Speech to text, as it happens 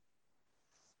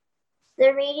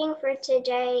The reading for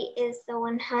today is the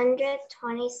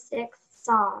 126th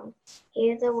Psalm.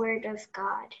 Hear the word of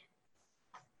God.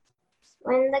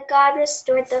 When the God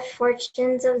restored the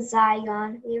fortunes of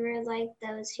Zion, we were like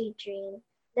those who dream.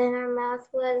 Then our mouth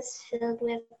was filled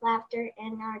with laughter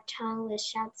and our tongue with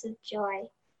shouts of joy.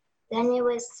 Then it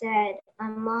was said,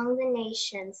 among the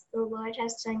nations, the Lord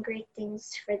has done great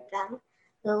things for them.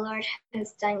 The Lord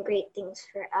has done great things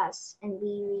for us, and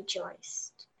we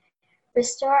rejoiced.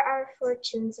 Restore our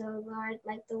fortunes, O Lord,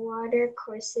 like the water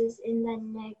courses in the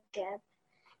Negeb.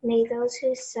 May those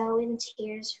who sow in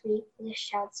tears reap with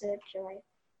shouts of joy.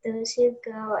 Those who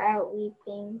go out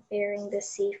weeping, bearing the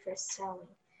seed for sowing,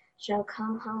 shall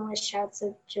come home with shouts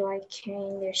of joy,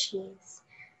 carrying their sheaves.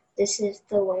 This is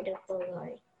the word of the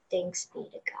Lord. Thanks be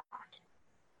to God.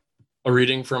 A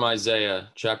reading from Isaiah,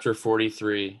 chapter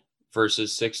 43,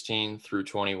 verses 16 through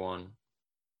 21.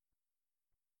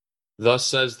 Thus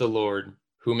says the Lord,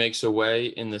 who makes a way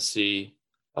in the sea,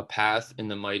 a path in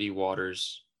the mighty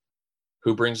waters,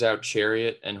 who brings out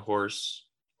chariot and horse,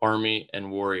 army and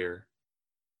warrior.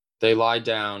 They lie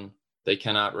down, they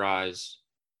cannot rise.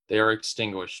 They are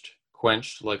extinguished,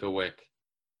 quenched like a wick.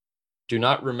 Do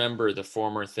not remember the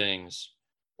former things,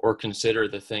 or consider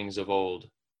the things of old.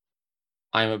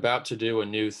 I am about to do a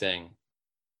new thing.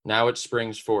 Now it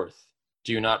springs forth.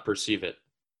 Do you not perceive it?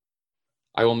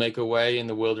 I will make a way in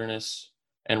the wilderness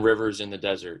and rivers in the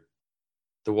desert.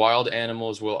 The wild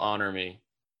animals will honor me,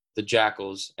 the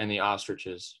jackals and the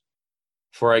ostriches.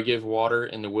 For I give water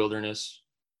in the wilderness,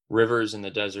 rivers in the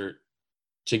desert,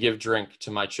 to give drink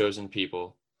to my chosen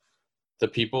people, the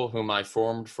people whom I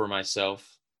formed for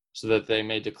myself, so that they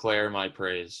may declare my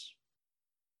praise.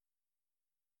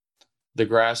 The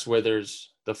grass withers,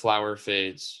 the flower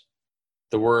fades.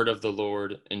 The word of the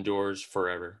Lord endures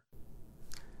forever.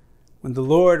 When the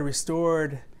Lord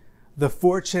restored the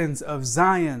fortunes of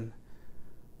Zion,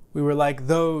 we were like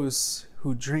those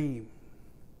who dream.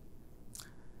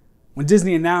 When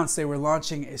Disney announced they were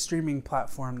launching a streaming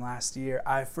platform last year,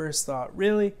 I first thought,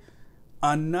 really?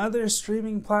 Another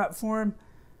streaming platform?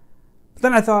 But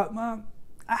then I thought, well,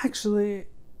 actually,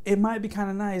 it might be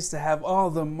kind of nice to have all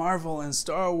the Marvel and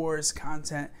Star Wars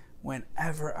content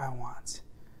whenever I want.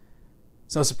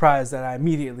 So surprised that I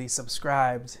immediately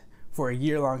subscribed for a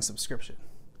year-long subscription.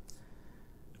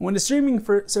 When the streaming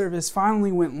service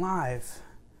finally went live,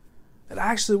 it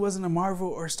actually wasn't a Marvel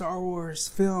or Star Wars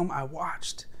film I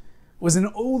watched. It was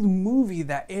an old movie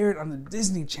that aired on the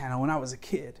Disney Channel when I was a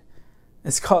kid.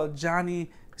 It's called Johnny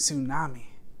Tsunami.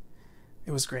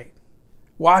 It was great.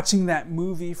 Watching that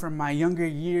movie from my younger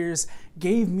years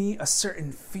gave me a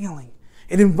certain feeling.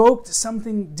 It invoked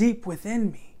something deep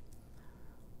within me.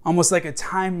 Almost like a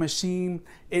time machine,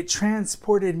 it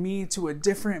transported me to a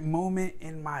different moment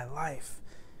in my life.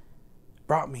 It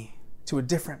brought me to a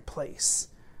different place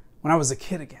when I was a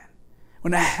kid again,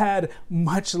 when I had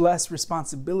much less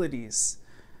responsibilities,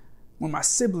 when my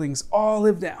siblings all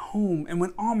lived at home, and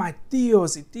when all my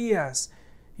tíos y tías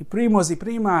y primos y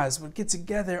primas would get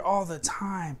together all the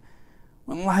time,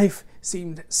 when life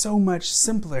seemed so much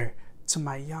simpler to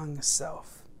my young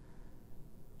self,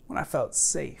 when I felt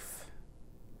safe.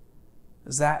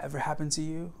 Does that ever happen to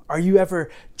you? Are you ever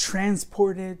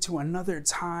transported to another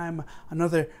time,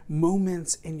 another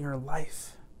moment in your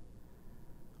life?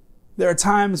 There are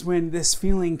times when this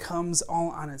feeling comes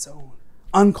all on its own,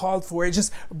 uncalled for. It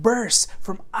just bursts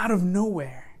from out of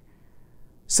nowhere.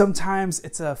 Sometimes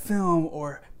it's a film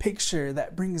or picture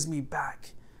that brings me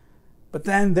back. But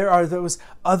then there are those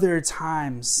other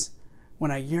times when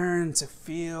I yearn to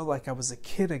feel like I was a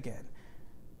kid again,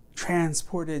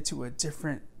 transported to a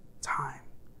different time.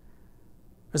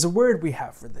 There's a word we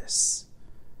have for this: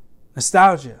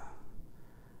 nostalgia.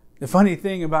 The funny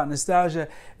thing about nostalgia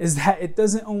is that it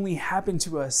doesn't only happen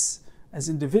to us as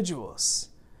individuals.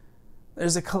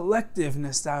 There's a collective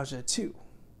nostalgia too.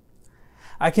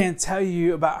 I can't tell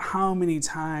you about how many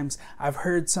times I've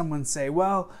heard someone say,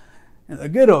 well, in the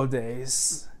good old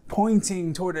days,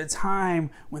 pointing toward a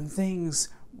time when things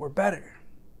were better.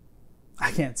 I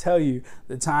can't tell you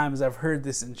the times I've heard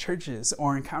this in churches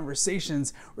or in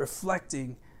conversations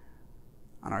reflecting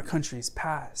on our country's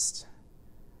past.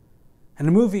 In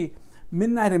the movie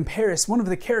Midnight in Paris, one of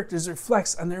the characters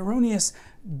reflects on the erroneous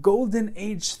golden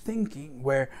age thinking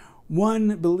where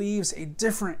one believes a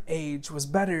different age was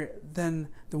better than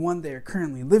the one they are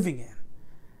currently living in.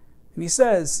 And he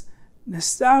says,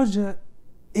 nostalgia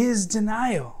is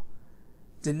denial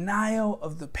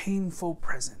of the painful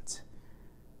present.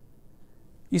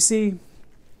 You see,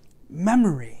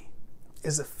 memory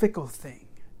is a fickle thing.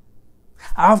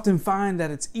 I often find that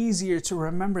it's easier to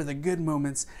remember the good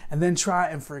moments and then try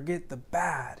and forget the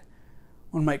bad,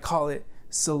 One might call it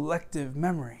selective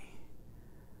memory.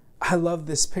 I love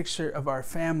this picture of our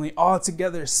family all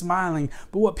together smiling,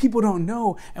 but what people don't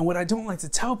know and what I don't like to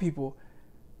tell people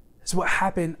is what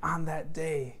happened on that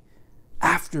day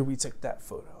after we took that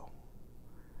photo.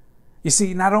 You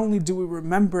see, not only do we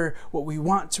remember what we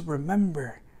want to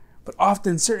remember, but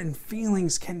often certain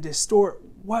feelings can distort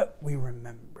what we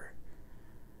remember.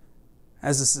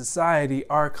 As a society,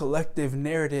 our collective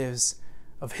narratives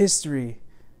of history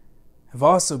have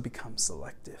also become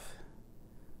selective.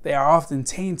 They are often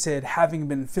tainted, having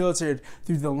been filtered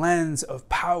through the lens of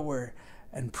power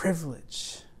and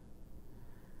privilege.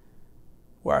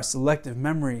 Where our selective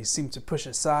memories seem to push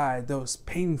aside those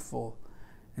painful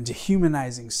and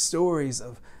dehumanizing stories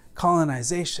of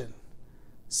colonization,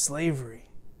 slavery,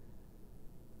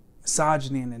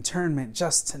 misogyny, and internment,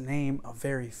 just to name a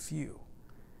very few.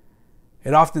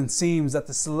 It often seems that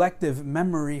the selective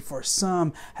memory for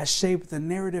some has shaped the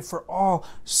narrative for all,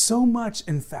 so much,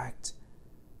 in fact,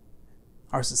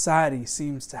 our society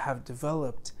seems to have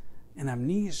developed an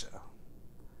amnesia.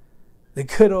 The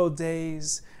good old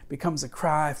days becomes a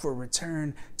cry for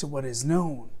return to what is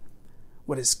known,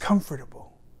 what is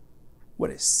comfortable, what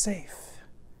is safe,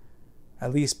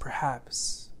 at least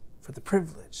perhaps for the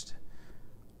privileged,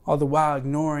 all the while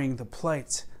ignoring the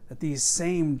plight that these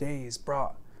same days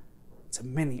brought to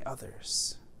many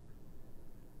others.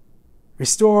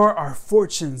 Restore our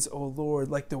fortunes, O Lord,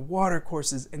 like the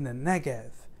watercourses in the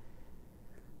Negev.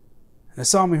 In the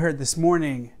psalm we heard this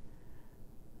morning,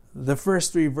 the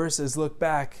first 3 verses look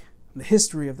back on the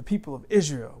history of the people of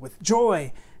Israel with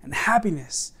joy and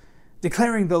happiness,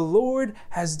 declaring the Lord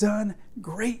has done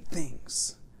great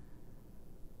things.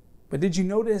 But did you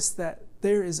notice that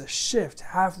there is a shift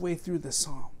halfway through the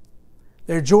psalm?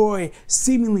 Their joy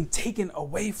seemingly taken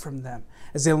away from them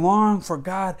as they long for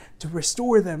God to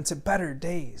restore them to better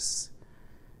days.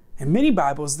 In many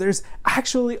Bibles, there's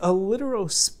actually a literal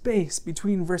space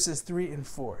between verses 3 and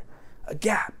 4, a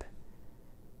gap.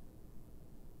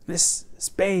 This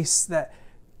space that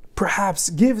perhaps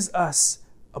gives us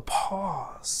a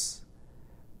pause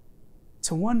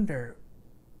to wonder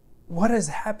what has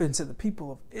happened to the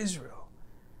people of Israel.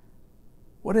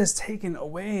 What has taken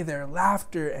away their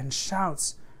laughter and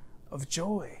shouts of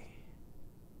joy?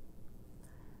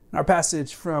 In our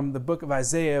passage from the book of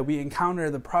Isaiah, we encounter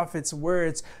the prophet's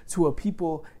words to a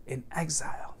people in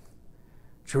exile.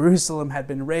 Jerusalem had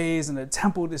been razed and the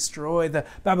temple destroyed. The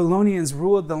Babylonians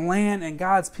ruled the land, and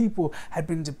God's people had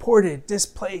been deported,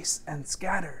 displaced, and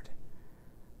scattered.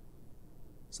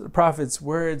 So the prophet's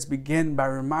words begin by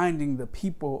reminding the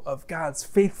people of God's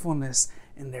faithfulness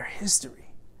in their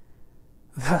history.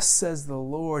 Thus says the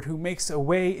Lord, who makes a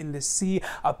way in the sea,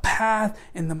 a path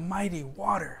in the mighty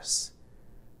waters.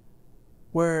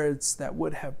 Words that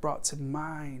would have brought to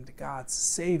mind God's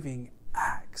saving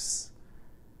acts.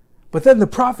 But then the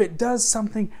prophet does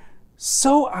something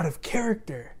so out of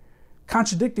character,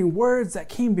 contradicting words that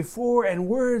came before and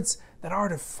words that are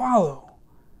to follow.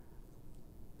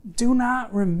 Do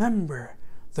not remember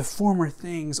the former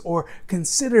things or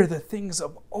consider the things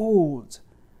of old.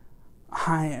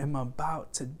 I am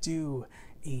about to do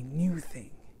a new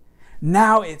thing.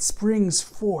 Now it springs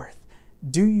forth.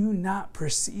 Do you not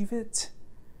perceive it?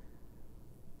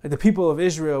 Like the people of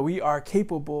Israel, we are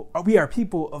people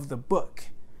of the book.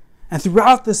 And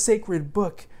throughout the sacred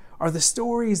book are the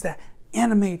stories that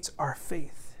animate our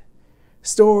faith.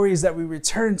 Stories that we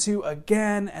return to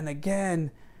again and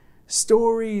again.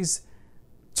 Stories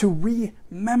to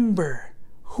remember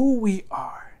who we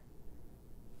are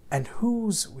and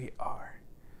whose we are.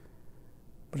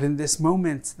 But in this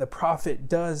moment, the prophet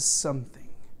does something.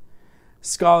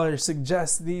 Scholars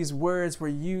suggest these words were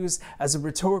used as a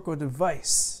rhetorical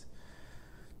device.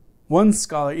 One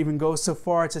scholar even goes so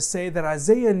far to say that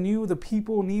Isaiah knew the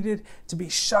people needed to be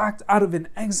shocked out of an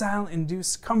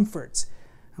exile-induced comfort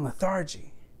and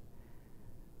lethargy.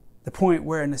 The point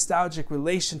where a nostalgic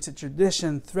relation to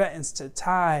tradition threatens to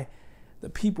tie the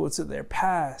people to their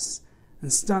past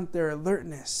and stunt their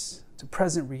alertness to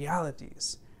present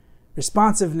realities,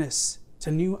 responsiveness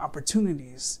to new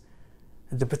opportunities,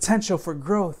 and the potential for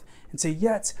growth into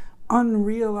yet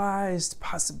unrealized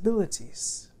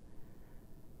possibilities.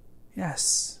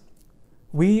 Yes,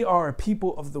 we are a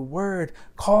people of the Word,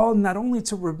 called not only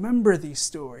to remember these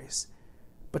stories,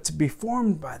 but to be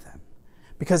formed by them,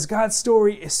 because God's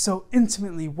story is so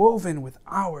intimately woven with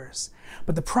ours.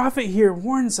 But the prophet here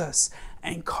warns us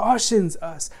and cautions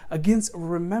us against a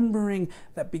remembering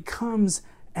that becomes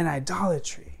an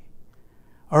idolatry,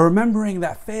 a remembering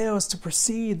that fails to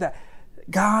perceive that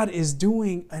God is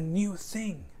doing a new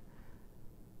thing,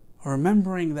 a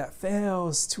remembering that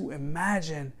fails to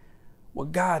imagine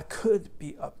what God could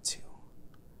be up to.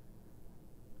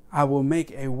 I will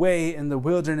make a way in the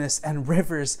wilderness and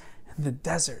rivers in the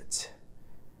desert.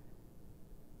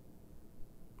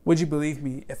 Would you believe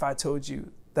me if I told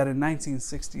you that in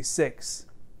 1966,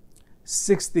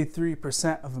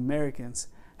 63% of Americans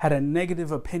had a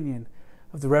negative opinion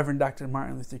of the Reverend Dr.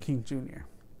 Martin Luther King Jr.,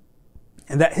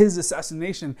 and that his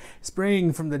assassination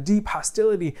sprang from the deep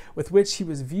hostility with which he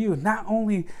was viewed not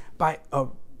only by a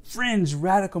fringe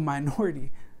radical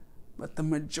minority, but the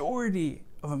majority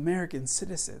of American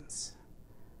citizens?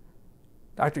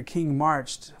 Dr. King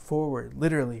marched forward,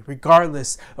 literally,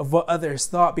 regardless of what others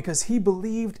thought, because he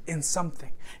believed in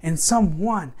something, in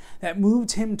someone that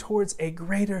moved him towards a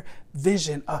greater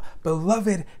vision, a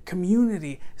beloved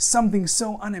community, something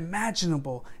so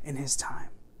unimaginable in his time.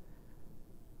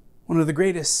 One of the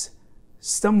greatest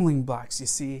stumbling blocks, you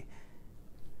see,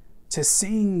 to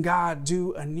seeing God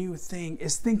do a new thing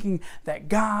is thinking that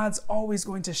God's always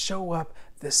going to show up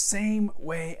the same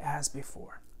way as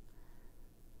before.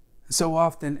 So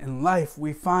often in life,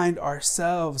 we find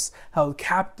ourselves held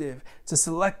captive to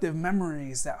selective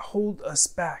memories that hold us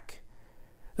back,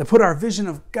 that put our vision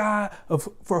of God,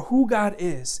 for who God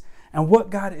is and what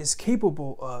God is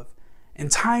capable of, in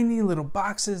tiny little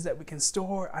boxes that we can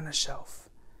store on a shelf.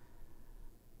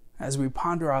 As we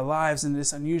ponder our lives in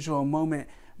this unusual moment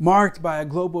marked by a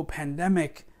global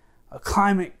pandemic, a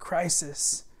climate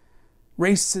crisis,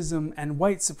 racism and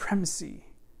white supremacy,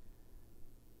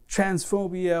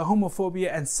 transphobia,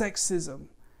 homophobia and sexism,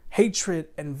 hatred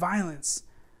and violence,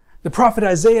 the prophet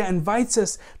Isaiah invites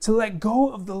us to let go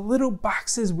of the little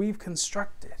boxes we've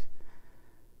constructed.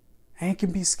 And it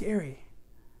can be scary.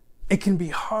 It can be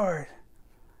hard.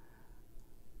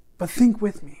 But think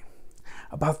with me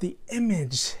about the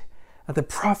image that the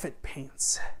prophet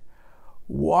paints.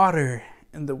 Water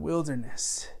in the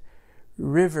wilderness,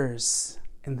 rivers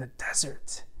in the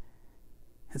desert.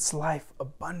 It's life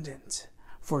abundant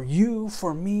for you,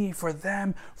 for me, for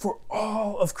them, for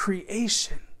all of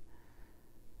creation.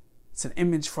 It's an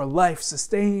image for life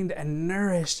sustained and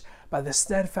nourished by the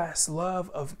steadfast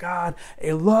love of God,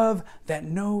 a love that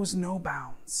knows no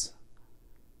bounds.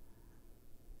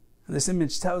 And this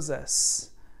image tells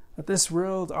us that this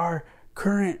world, our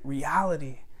current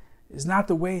reality, is not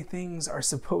the way things are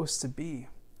supposed to be.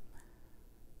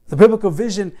 The biblical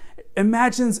vision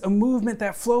imagines a movement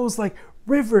that flows like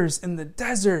rivers in the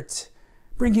desert,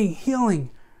 bringing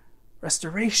healing,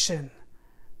 restoration,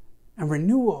 and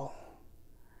renewal.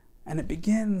 And it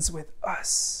begins with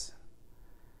us.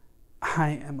 I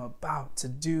am about to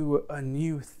do a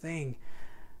new thing.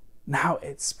 Now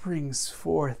it springs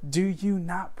forth. Do you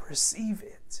not perceive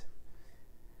it?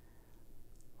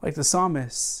 Like the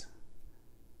psalmist,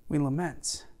 we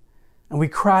lament and we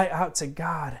cry out to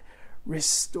God,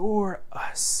 restore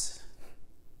us.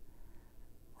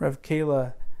 Rev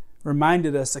Kayla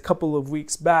reminded us a couple of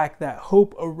weeks back that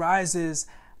hope arises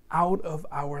out of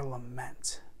our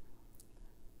lament.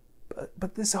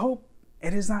 But this hope,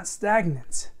 it is not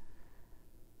stagnant.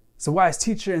 As a wise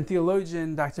teacher and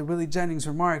theologian, Dr. Willie Jennings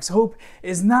remarks, hope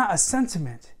is not a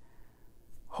sentiment.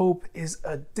 Hope is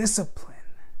a discipline.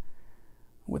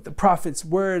 With the prophet's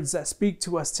words that speak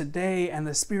to us today and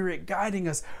the Spirit guiding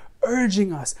us,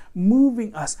 urging us,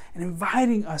 moving us, and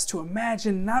inviting us to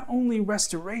imagine not only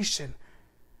restoration,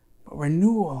 but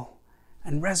renewal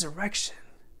and resurrection.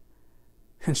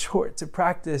 In short, to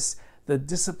practice the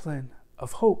discipline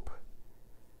of hope.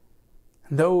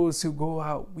 And those who go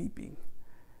out weeping,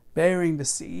 bearing the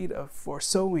seed of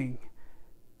foresowing,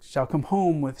 shall come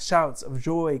home with shouts of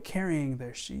joy, carrying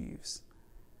their sheaves.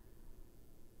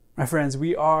 My friends,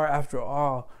 we are, after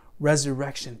all,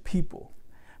 resurrection people,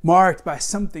 marked by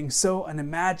something so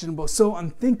unimaginable, so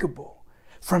unthinkable.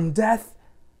 From death,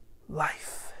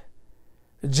 life.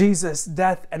 Jesus'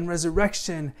 death and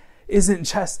resurrection isn't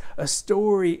just a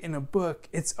story in a book.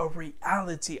 It's a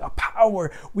reality, a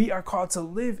power we are called to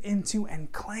live into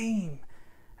and claim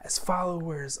as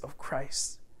followers of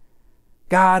Christ.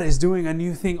 God is doing a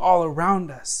new thing all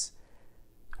around us.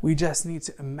 We just need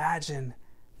to imagine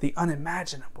the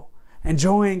unimaginable,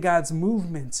 enjoying God's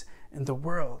movement in the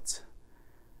world.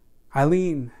 I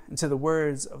lean into the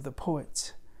words of the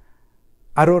poet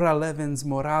Aurora Levens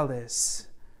Morales,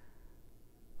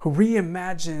 who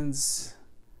reimagines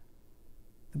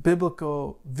the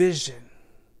biblical vision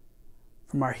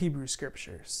from our Hebrew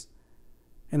scriptures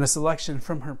in a selection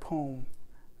from her poem,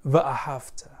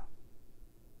 Va'ahavta.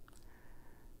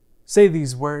 Say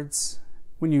these words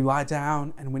when you lie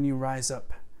down and when you rise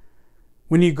up,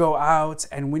 when you go out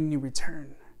and when you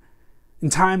return, in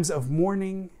times of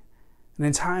mourning and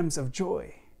in times of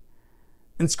joy.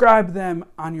 Inscribe them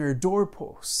on your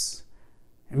doorposts,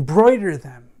 Embroider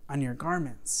them on your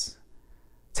garments.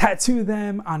 Tattoo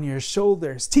them on your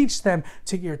shoulders. Teach them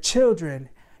to your children,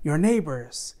 your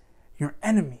neighbors, your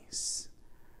enemies.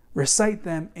 Recite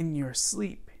them in your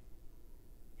sleep.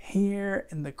 Here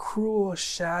in the cruel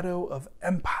shadow of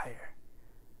empire,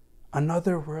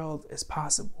 another world is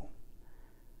possible.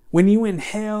 When you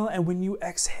inhale and when you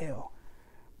exhale,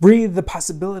 breathe the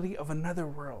possibility of another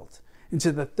world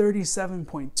into the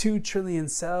 37.2 trillion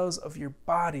cells of your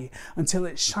body until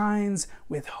it shines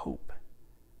with hope.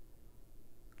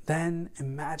 Then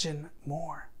imagine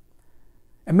more.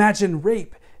 Imagine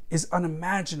rape is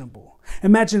unimaginable.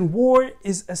 Imagine war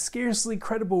is a scarcely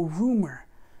credible rumor.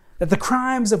 That the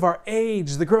crimes of our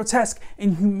age, the grotesque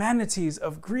inhumanities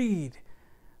of greed,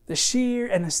 the sheer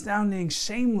and astounding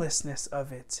shamelessness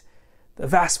of it, the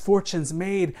vast fortunes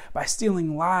made by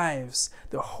stealing lives,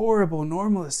 the horrible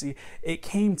normalcy it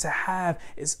came to have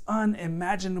is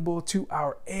unimaginable to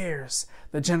our heirs,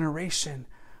 the generation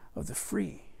of the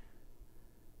free.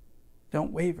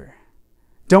 Don't waver.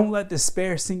 Don't let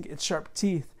despair sink its sharp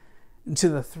teeth into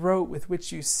the throat with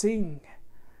which you sing.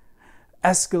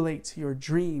 Escalate your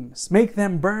dreams. Make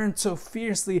them burn so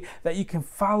fiercely that you can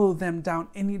follow them down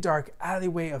any dark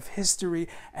alleyway of history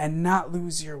and not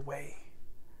lose your way.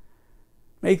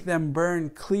 Make them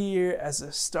burn clear as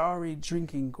a starry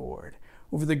drinking gourd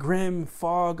over the grim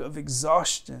fog of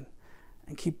exhaustion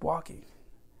and keep walking.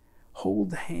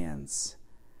 Hold hands.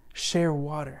 Share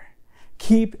water.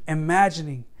 Keep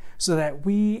imagining so that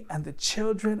we and the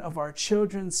children of our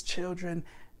children's children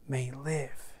may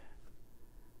live.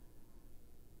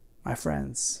 My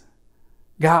friends,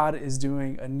 God is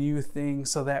doing a new thing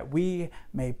so that we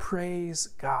may praise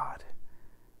God.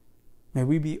 May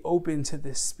we be open to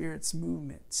this Spirit's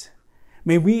movement.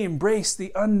 May we embrace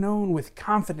the unknown with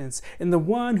confidence in the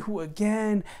one who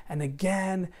again and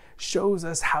again shows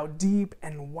us how deep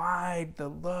and wide the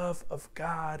love of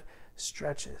God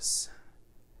stretches.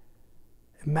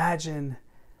 Imagine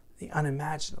the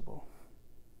unimaginable.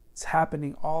 It's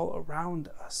happening all around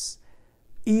us,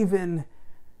 even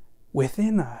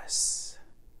within us.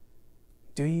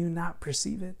 Do you not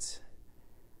perceive it?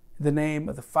 In the name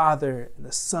of the Father, and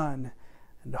the Son,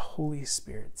 and the Holy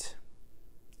Spirit.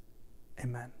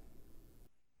 Amen.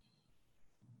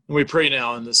 We pray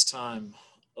now in this time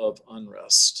of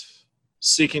unrest,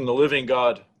 seeking the living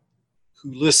God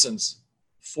who listens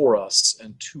for us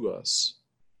and to us.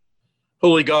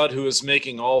 Holy God, who is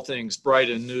making all things bright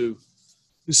and new,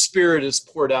 whose Spirit is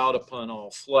poured out upon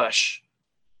all flesh,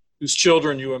 whose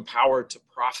children you empower to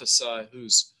prophesy,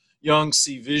 whose young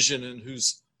see vision, and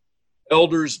whose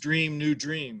elders dream new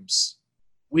dreams.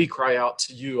 We cry out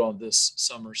to you on this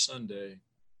summer Sunday.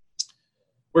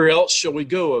 Where else shall we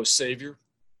go, O Savior?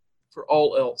 For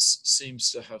all else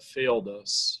seems to have failed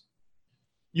us.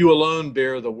 You alone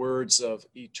bear the words of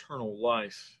eternal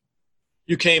life.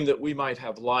 You came that we might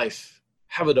have life,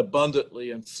 have it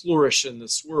abundantly, and flourish in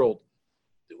this world,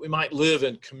 that we might live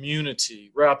in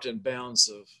community, wrapped in bonds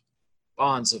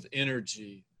of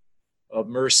energy, of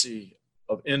mercy,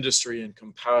 of industry and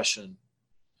compassion.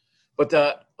 But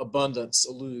that abundance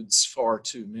eludes far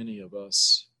too many of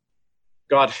us.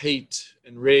 God, hate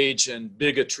and rage and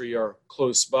bigotry are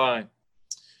close by.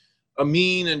 A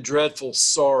mean and dreadful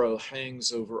sorrow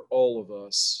hangs over all of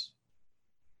us.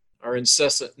 Our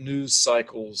incessant news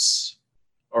cycles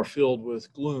are filled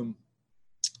with gloom.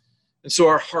 And so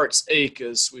our hearts ache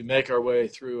as we make our way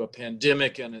through a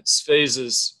pandemic and its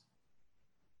phases.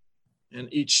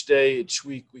 And each day, each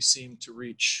week, we seem to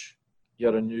reach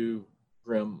yet a new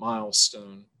grim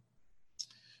milestone.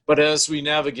 But as we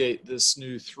navigate this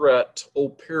new threat,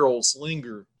 old perils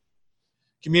linger.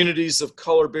 Communities of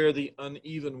color bear the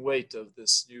uneven weight of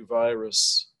this new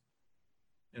virus.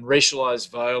 And racialized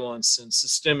violence and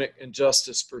systemic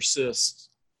injustice persists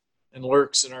and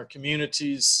lurks in our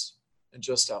communities and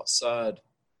just outside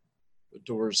the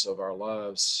doors of our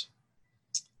lives.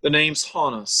 The names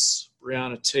haunt us: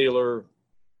 Breonna Taylor,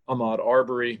 Ahmaud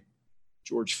Arbery,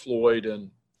 George Floyd,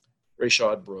 and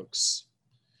Rayshard Brooks.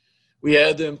 We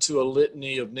add them to a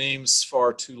litany of names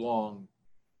far too long,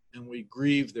 and we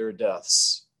grieve their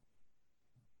deaths.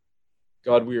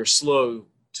 God, we are slow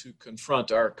to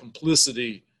confront our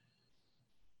complicity.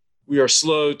 We are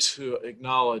slow to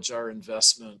acknowledge our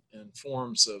investment in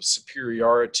forms of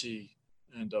superiority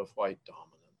and of white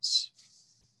dominance.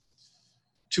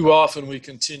 Too often we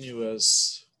continue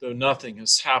as though nothing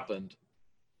has happened,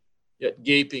 yet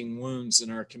gaping wounds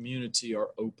in our community are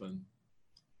open.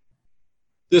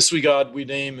 This, God, we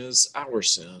name as our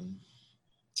sin.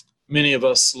 Many of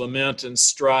us lament and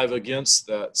strive against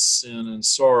that sin and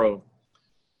sorrow.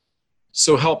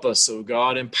 So help us, O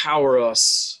God, empower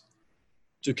us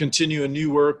to continue a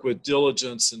new work with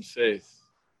diligence and faith.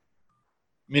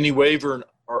 Many waver and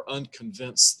are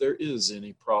unconvinced there is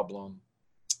any problem.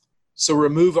 So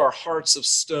remove our hearts of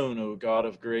stone, O God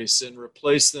of grace, and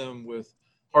replace them with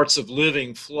hearts of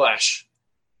living flesh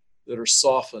that are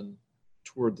softened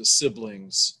toward the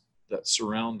siblings that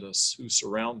surround us, who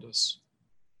surround us.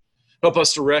 Help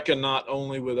us to reckon not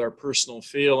only with our personal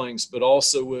failings, but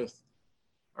also with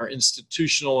our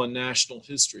institutional and national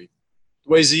history, the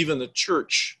ways even the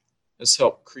church has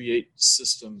helped create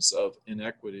systems of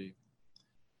inequity.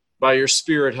 By your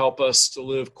Spirit, help us to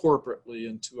live corporately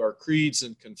into our creeds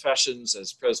and confessions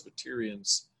as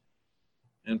Presbyterians,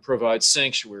 and provide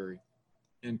sanctuary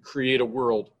and create a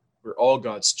world where all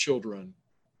God's children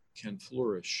can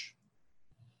flourish.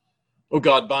 Oh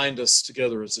God, bind us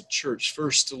together as a church,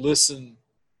 first to listen,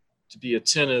 to be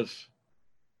attentive,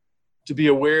 to be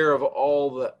aware of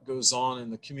all that goes on in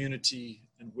the community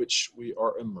in which we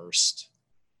are immersed.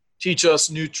 Teach us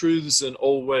new truths and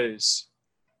old ways.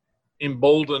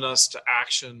 Embolden us to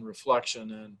action,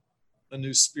 reflection, and a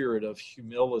new spirit of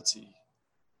humility.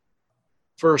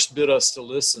 First, bid us to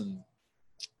listen,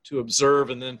 to observe,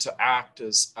 and then to act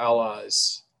as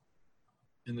allies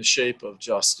in the shape of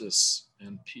justice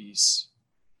and peace.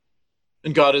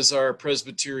 And God, as our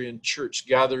Presbyterian Church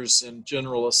gathers in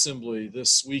General Assembly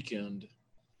this weekend,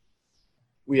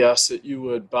 we ask that you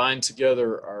would bind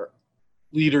together our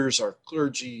leaders, our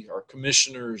clergy, our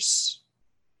commissioners,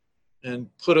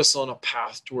 and put us on a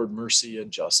path toward mercy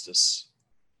and justice.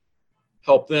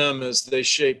 Help them as they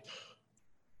shape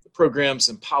the programs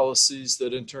and policies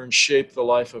that in turn shape the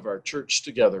life of our church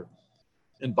together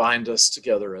and bind us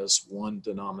together as one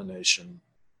denomination.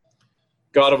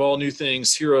 God of all new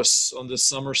things, hear us on this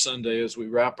summer Sunday as we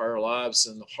wrap our lives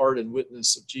in the heart and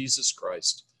witness of Jesus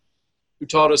Christ, who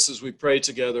taught us as we pray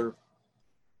together,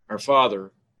 Our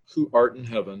Father, who art in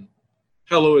heaven,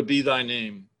 hallowed be thy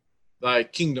name. Thy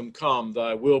kingdom come,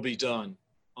 thy will be done,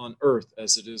 on earth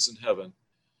as it is in heaven.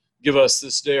 Give us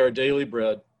this day our daily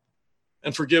bread,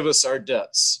 and forgive us our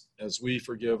debts as we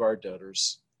forgive our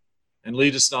debtors. And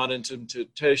lead us not into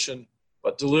temptation,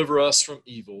 but deliver us from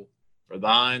evil. For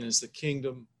thine is the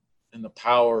kingdom, and the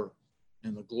power,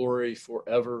 and the glory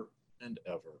forever and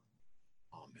ever.